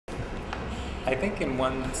I think in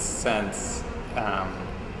one sense,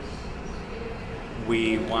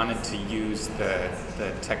 we wanted to use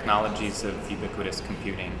the technologies of ubiquitous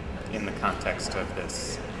computing in the context of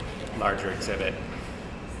this larger exhibit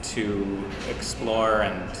to explore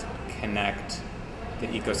and connect the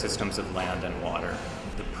ecosystems of land and water.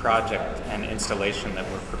 The project and installation that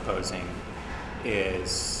we're proposing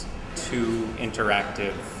is two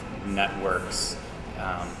interactive networks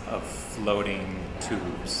of floating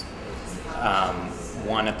tubes,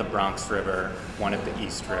 one at the Bronx River, one at the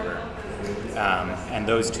East River. And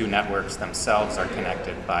those two networks themselves are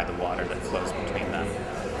connected by the water that flows between them.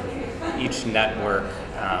 Each network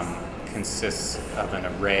consists of an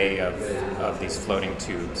array of these floating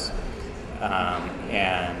tubes.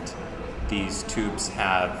 And these tubes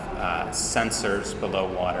have sensors below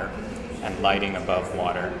water and lighting above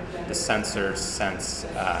water. The sensors sense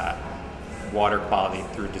water quality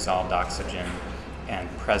through dissolved oxygen and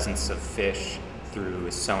presence of fish through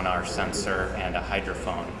a sonar sensor and a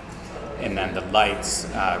hydrophone. And then the lights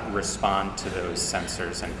respond to those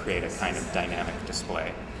sensors and create a kind of dynamic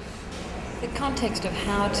display. The context of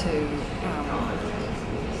how to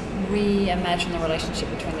reimagine the relationship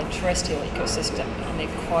between the terrestrial ecosystem and the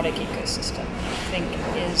aquatic ecosystem, I think,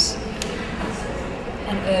 is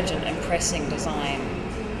an urgent and pressing design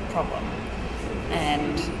problem.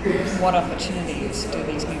 And what opportunities do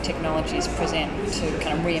these new technologies present to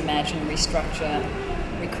kind of reimagine, restructure,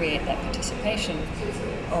 recreate that participation,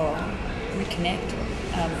 or reconnect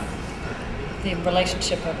the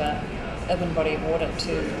relationship of an urban body of water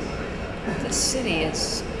to the city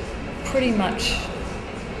is pretty much,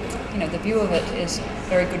 the view of it is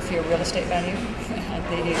very good for your real estate value.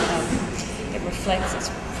 It reflects, it's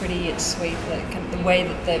pretty, it's sweet, the way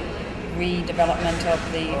that the redevelopment of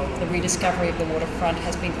the rediscovery of the waterfront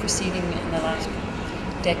has been proceeding in the last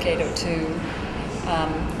decade or two,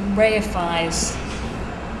 reifies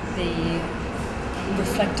the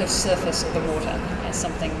reflective surface of the water as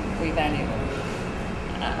something we value.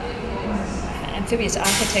 Amphibious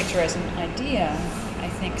architecture as an idea, I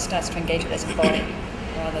think, starts to engage it as a body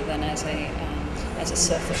rather than as a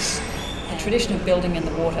surface. The tradition of building in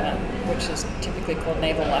the water, which is typically called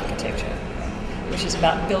naval architecture, which is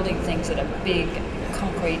about building things that are big,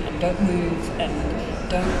 concrete, and don't move and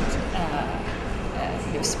don't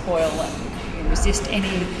spoil and resist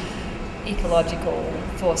any ecological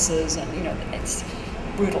forces, and it's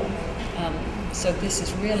brutal. So this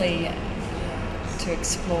is really to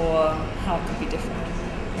explore how it could be different.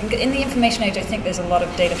 In the information age, I think there's a lot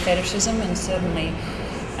of data fetishism, and certainly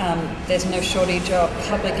there's no shortage of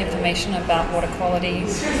public information about water quality.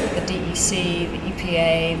 The DEC, the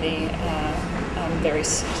EPA, the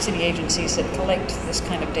various city agencies that collect this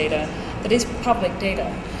kind of data that is public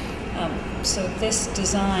data. So this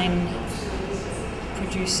design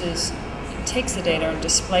takes the data and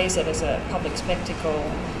displays it as a public spectacle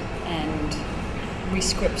and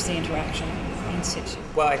rescripts the interaction in situ.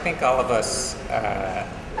 Well, I think all of us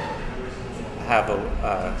have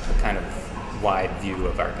a kind of wide view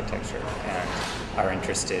of architecture and are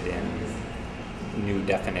interested in new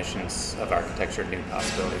definitions of architecture, new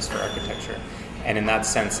possibilities for architecture. And in that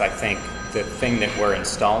sense, I think the thing that we're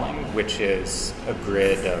installing, which is a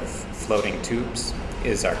grid of floating tubes,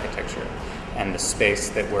 is architecture. And the space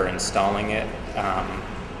that we're installing it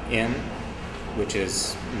in, which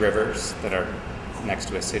is rivers that are next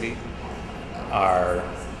to a city, are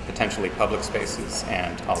potentially public spaces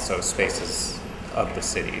and also spaces of the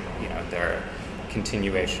city. They're a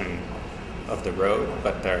continuation of the road,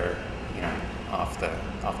 but they're off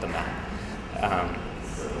the map.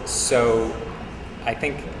 So I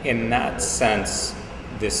think in that sense,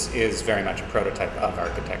 this is very much a prototype of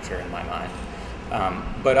architecture in my mind.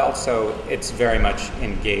 But also, it's very much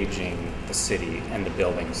engaging the city and the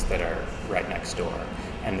buildings that are right next door.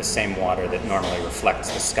 And the same water that normally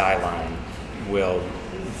reflects the skyline will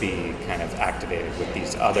be kind of activated with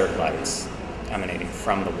these other lights emanating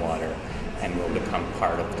from the water and will become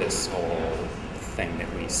part of this whole thing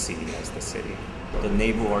that we see as the city. The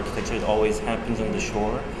naval architecture always happens on the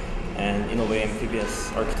shore, and in a way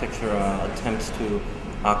amphibious architecture attempts to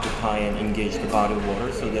occupy and engage the body of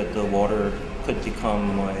water so that the water could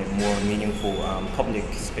become a more meaningful public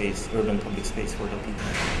space, urban public space for the people.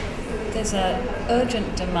 There's an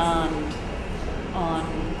urgent demand on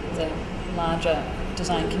the larger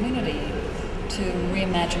design community to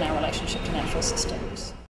reimagine our relationship to natural systems.